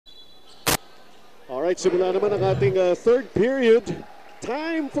Alright, simula naman ang ating third period.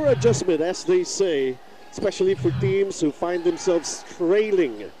 Time for adjustment, as they say, especially for teams who find themselves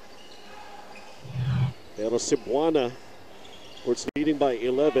trailing. Pero Cebuana, of course, leading by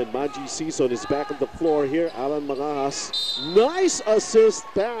 11. Maji Season is back on the floor here. Alan Mangahas, nice assist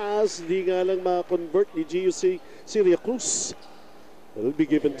pass. Di nga lang ma-convert ni GUC Celia Cruz. Will be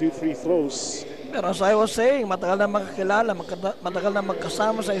given 2 free throws. Pero as I was saying, matagal na magkakilala, matagal na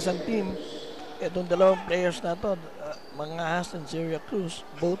magkasama sa isang team. Itong dalawang players na to, Mangahas and Celia Cruz,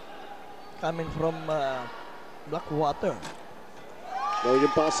 both coming from Blackwater. Now yung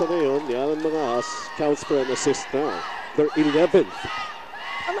pasa na yun, ni Alan Mangahas counts for an assist now. They're 11th.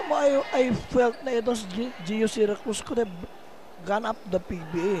 Alam mo, I felt na itong Gio Celia Cruz could have gone up the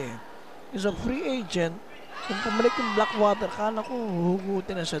PBA. He's a free agent. Kung pumalik yung Blackwater, kala ko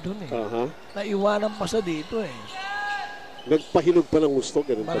huhugutin na siya dun eh. Naiwanan pa siya dito eh. Nagpahinog pa ng gusto,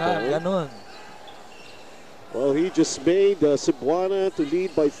 ganun pa ba? Ganon. Well, he just made Cebuana to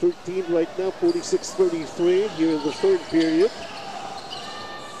lead by 13 right now, 46-33 here in the third period.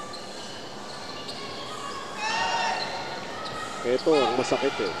 Ito ang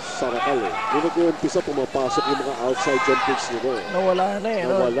masakit eh, sa RACAL eh. Yung nag-uumpisa, pumapasok yung mga outside jumpers nila eh. Nawala na eh,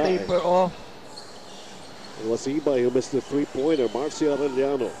 Nawala taper eh. off. It was Ibay who missed the three-pointer. Marcia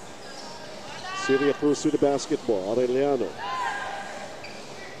Arellano. Celia Cruz to the basketball. Arellano.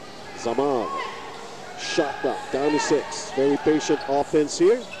 Zamar. Shot clock down to 6. Very patient offense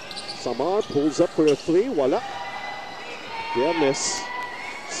here. Zamar pulls up for a 3. Wala. Viernes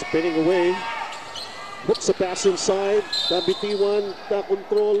spinning away. Hooks a pass inside. Nabitiwan.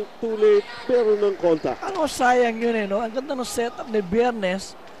 Na-control. Too late. Pero ng contact. Ano sayang yun eh, no? Ang ganda ng setup ni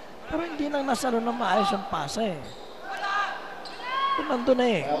Viernes. Pero hindi lang nasalo na maayos ang pasa eh. Kung nandun na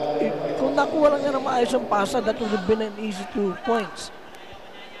eh. Kung nakuha lang niya na maayos ang pasa, that would have been an easy 2 points.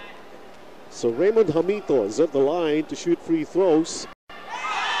 So Raymond Hamito is at the line to shoot free throws.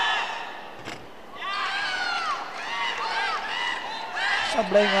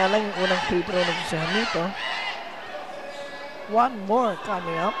 Sablay nga lang yung unang free throw na si Hamito. One more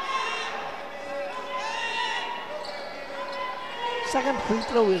coming up. Second free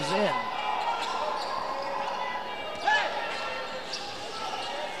throw is in.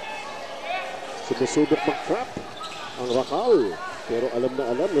 Sumusubok mag-trap ang RACAL. Pero alam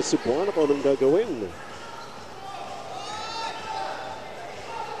na Cebuana kung anong gagawin.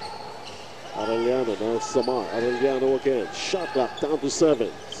 Arellano, now Samar. Arellano again. Shot clock down to 7.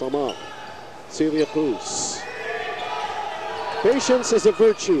 Samar. Celia Cruz. Patience is a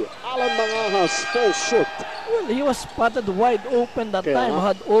virtue. Alan Mangahas falls short. Well, he was spotted wide open that time.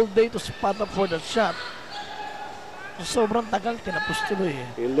 Had all day to spot up for that shot. So, sobrang tagal, tinapos tuloy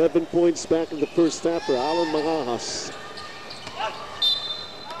eh. 11 points back in the first half for Alan Mangahas.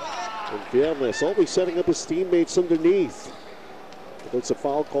 And Viernes always setting up his teammates underneath. There's a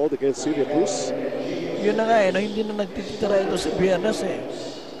foul called against Celia Cruz. Yun na nga eh, no, hindi na nagtitira ito si Viernes eh.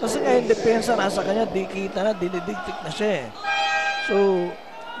 Kasi nga yung depensa nasa kanya, di kita na, dinidiktik na siya eh. So,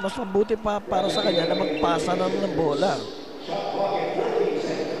 mas mabuti pa para sa kanya na magpasa ng bola.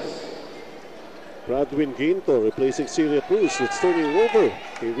 Bradwin Ginto replacing Celia Cruz. It's turning over.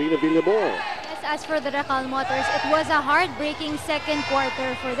 Irina Villamor. As for the RACAL Motors, it was a heartbreaking second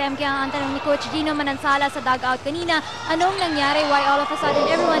quarter for them. Kaya ang tanong ni Coach Gino Manansala sa dugout kanina, anong nangyari? Why all of a sudden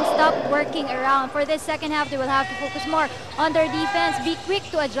everyone stopped working around? For this second half, they will have to focus more on their defense, be quick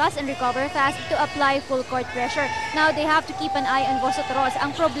to adjust and recover fast to apply full court pressure. Now, they have to keep an eye on Vosotros.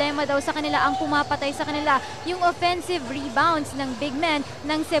 Ang problema daw sa kanila, ang pumapatay sa kanila, yung offensive rebounds ng big men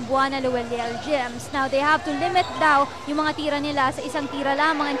ng Cebuana Lhuillier Gems. Now, they have to limit daw yung mga tira nila sa isang tira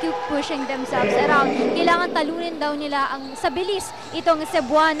lamang and keep pushing themselves around. Kailangan talunin daw nila ang sa bilis itong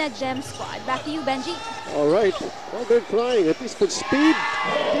Cebuana Gem squad. Back to you, Benji. All right. Well, they're trying, at least for speed.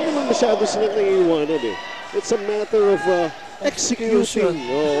 Hindi naman masyado silang naiiwanan eh. It's a matter of executing.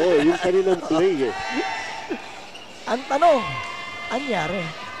 Oo, yung kanilang play eh. Ang tanong, anyari?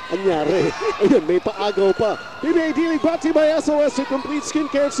 Ayun, may paagaw pa. PBA D League brought to you by SOS, a complete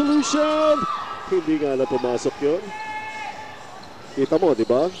skincare solution. Hindi nga na pumasok yun. Kita mo, di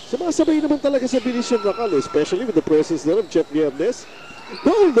ba? Sumasabay naman talaga sa bilis yung RACAL, especially with the presence there of Jeff Viernes.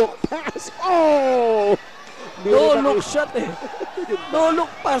 No look pass! Oh! No look shot eh. No look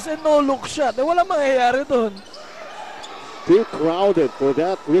pass and no look shot. Eh, wala mangyayari doon. Too crowded for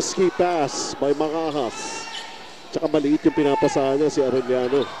that risky pass by Mangahas. Tsaka maliit yung pinapasahan niya si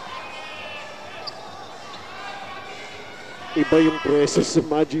Arellano. Iba yung presence sa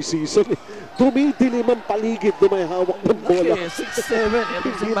Maji Season. Dumidilim ang paligid na may hawak ng bola. Okay, 6-7. Ito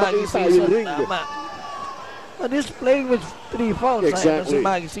si Maji Season. Tama. But he's playing with 3 fouls. Exactly. Si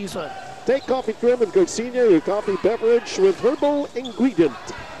Maji Season. Take coffee trim and Garcinia, your coffee beverage with herbal ingredient.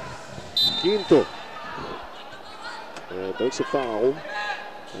 Quinto. And there's a foul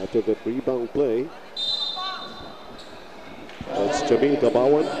after that rebound play. That's Jamil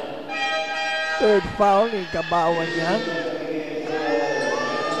Gabawan. Third foul ni Gabawan yan.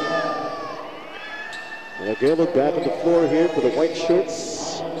 And again, look back on the floor here for the white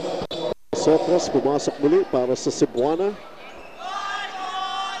shirts. Sotros pumasok muli para sa Cebuana.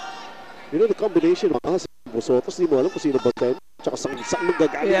 You know the combination ng Sotros, di mo alam kung sino ba 10. Tsaka saan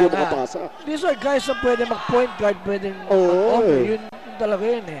magagaling yung mga pasa. These are guys na pwede mag-point guard, pwede mag-offer. Yun talaga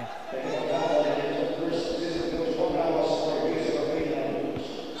yun eh.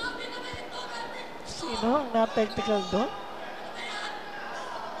 Sino ang na-technical doon?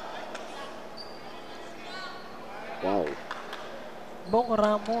 Wow. Bong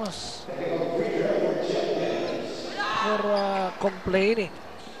Ramos. For complaining.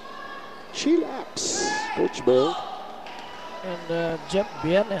 Chillax. Coach Ball. And Jeff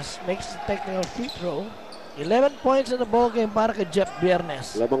Biernes makes the technical free throw. 11 points in the ball game para kay Jeff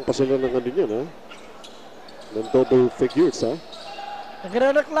Biernes. Lamang pa sila ng ano yun, ha? Ng double figures, ha?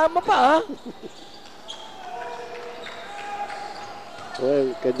 Nagre-reklamo pa, ha?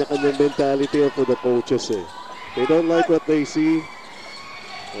 Well, kanya-kanyang mentality for the coaches, eh. They don't like what they see.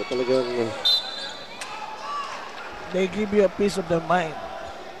 Talagang... they give you a piece of their mind.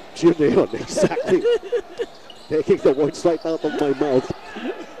 Yun na yun, exactly. Taking the words right out of my mouth.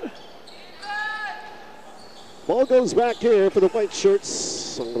 Ball goes back here for the white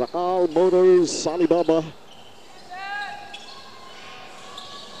shirts. Ang RACAL, Motors, Alibaba.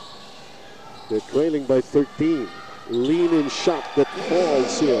 They're trailing by 13. Lean in shot that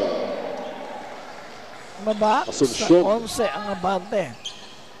falls here. Maba sa 11 ang abante.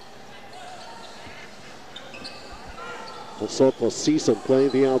 Sotros Season playing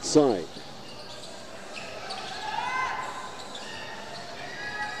the outside.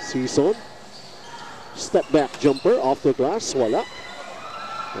 Season. Step back jumper off the glass. Wala.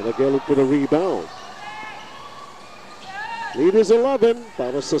 And again for the rebound. Lead is 11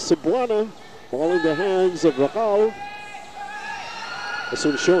 para sa Cebuana. Ball in the hands of RACAL.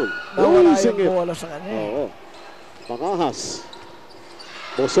 Asuncion. Nawala yung bola sa kanya. Oo. Pangahas.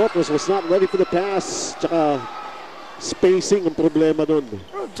 Sotros was not ready for the pass. Tsaka spacing ang problema doon.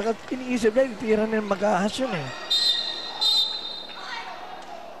 Tsaka iniisip na, itira na yung mag-ahas yun eh.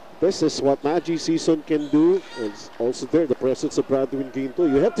 This is what Magi Season can do. And also there, the presence of Bradwin Ginto.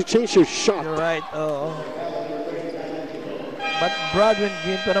 You have to change your shot. You're right, oo. But Bradwin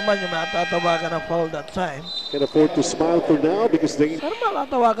Ginto naman yung matatawagan ng foul that time. Can afford to smile for now because they... Pero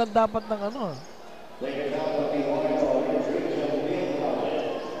matatawagan dapat ng ano.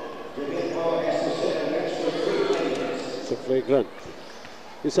 It's a flagrant.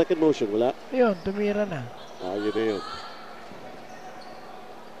 Yung second motion, wala? Yun, tumira na. Yun na yun.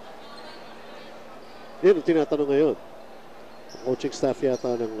 Yun ang tinatanong ngayon. Coaching staff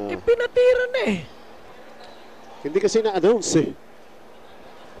yata ng... pinatira na eh. Hindi kasi na-announce eh.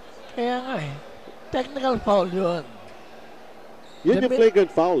 Kaya nga eh. Technical foul yun. Yun yung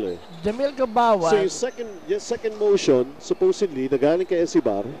flagrant foul eh. Jamil Gabawan. So yung second motion, supposedly, nagaling kay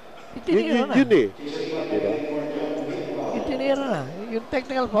Esibar, itinira na. Yun eh. Diba? Itinira na. Yung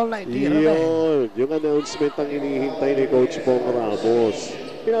technical foul na itira na eh. Yung announcement ang inihintay ni Coach Bong Ramos.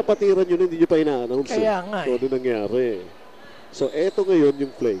 Pinapatiran yun, hindi nyo pa ina-announce. Kaya nga eh. So, ano nangyari? So, eto ngayon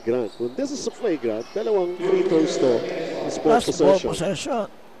yung flagrant. When this is a flagrant, dalawang free throws to. It's ball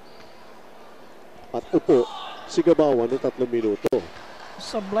possession. At upo, si Gabawan ng 3 minuto.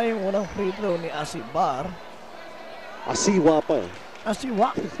 Sablay yung unang free throw ni Asibar. Asiwa pa eh.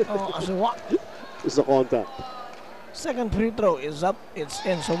 Asiwa. Asiwa. It's the contact. Second free throw is up. It's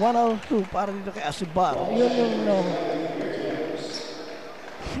in. So 1-2 para dito kay Asibar. Yun yung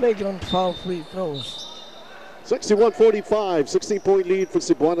flagrant foul free throws. 61-45, 16-point lead for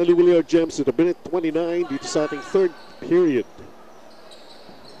Cebuana Lhuillier Gems at a minute 29 dito sa ating third period.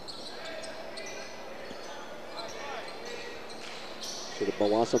 So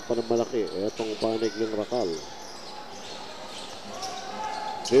nabawasan pa ng malaki itong panig ng RACAL.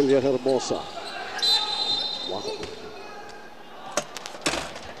 Delia Hermosa. Wow.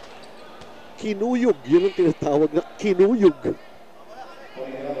 Kinuyog, yun ang tinatawag na kinuyog.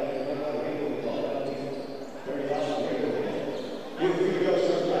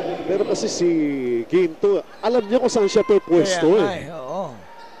 Pero kasi si Ginto, alam niya kung saan siya pwesto eh. Oo.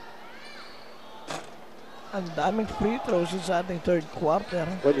 Ang daming free throws sa ating third quarter.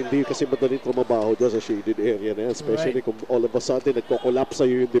 Well, hindi kasi madaling trumabaho dyan sa shaded area na yan. Especially kung all of a sudden nagko-collapse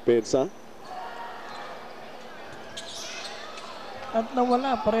sa'yo yung depensa. At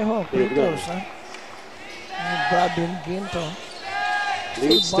nawala pareho. Free throws, ha? Brabin Ginto.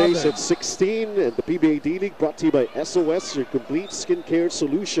 Lead stays at 16, and the PBA D League brought to you by SOS, your complete skincare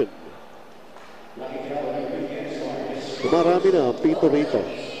solution. Dumarami na ang pito rito.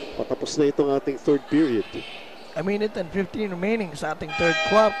 Patapos na itong ating third period. A minute and 15 remaining sa ating third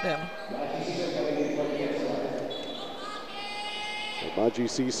quarter. Magic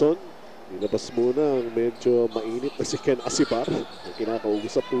season. Nilabas muna ang medyo mainit na si Ken Asibar.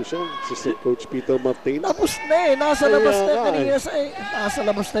 Kinakausap po siya, assistant coach Peter Martin. Tapos na eh, nasa labas na kanina nasa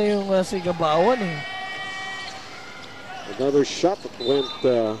labas na yung si Gabawan eh. Another shot that went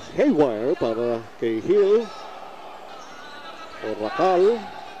haywire para kay Hill. O RACAL.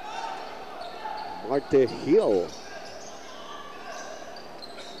 Marte Hill.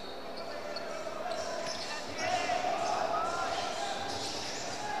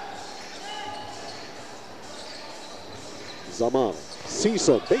 Zamar,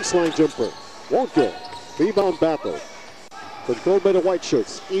 Season, baseline jumper, won't go. Rebound battle. Controlled by the white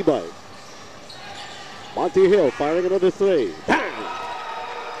shirts, Ibay. Monty Hill firing another three. Bang!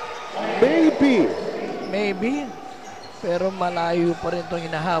 Maybe. Pero malayo pa rin itong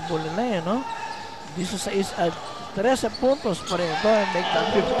hinahabol nila eh, no? 16 at 13 puntos pa rin ito. Make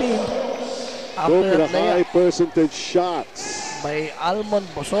that 15. After that high percentage shots. By Almond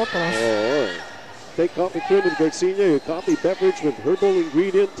Bosotos. Oh. Take coffee cream and Garcia, your coffee beverage with herbal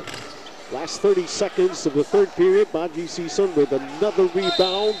ingredient. Last 30 seconds of the third period. Magic Season with another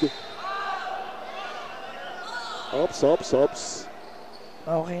rebound. Ops.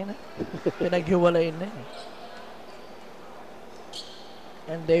 Okay na. Pinaghiwalay na eh.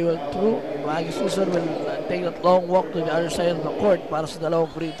 And they will through. Magic Season will take that long walk to the other side of the court para sa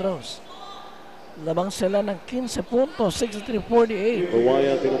dalawang free throws. Labang sila ng 15 puntos, 63-48.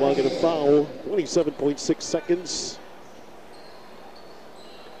 Hawaii tinawagan ng foul, 27.6 seconds.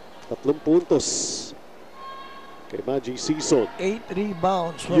 3 puntos kay Magic Season. 8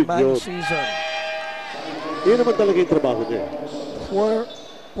 rebounds for Magic Season. Yun naman talaga yung trabaho niya. 4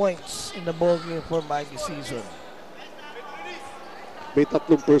 points in the ballgame for Magic Season. May 3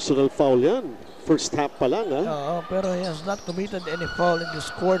 personal foul yan. First half pa lang, ha? Pero he has not committed any foul in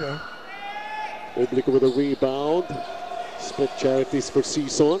this quarter. Oblique with a rebound. Split charities for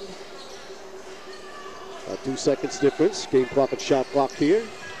Season. 2 seconds difference. Game clock and shot clock here.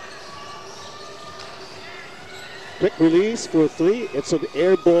 Quick release for 3. It's an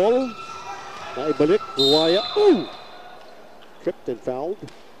air ball. Naibalik. Ruaya. Ooh! Tripped and fouled.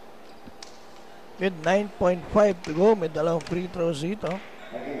 With 9.5 to go. May dalawang free throws dito.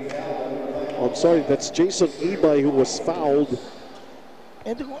 I'm sorry. That's Jason Ibay who was fouled.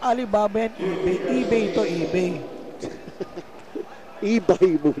 Ito kung Alibaba yan, eBay ito, eBay.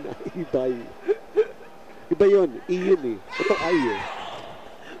 eBay muna, eBay. Iba yun, E yun eh. Ito I eh.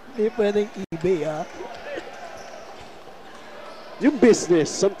 Hindi pwedeng eBay ha. Yung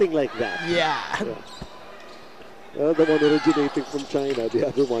business, something like that. Yeah. The one originating from China, the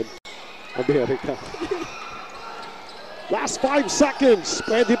other one, America. Last 5 seconds.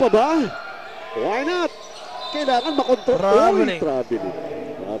 Pwede pa ba? Why not? Kailangan makontrol. Traveling.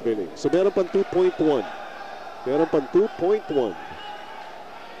 So meron pang 2.1.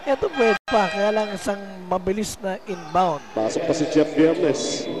 Ito pwede pa. Kaya lang isang mabilis na inbound. Pasok pa si Jeff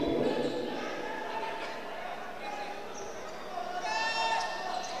Viernes.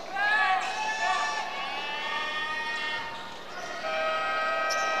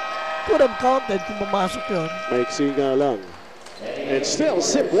 Could have counted kung pumasok yun. Maiksi nga lang. And still,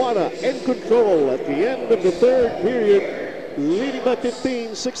 Cebuana in control at the end of the third period, leading by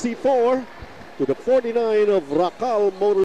 15-64 to the 49 of RACAL Motor.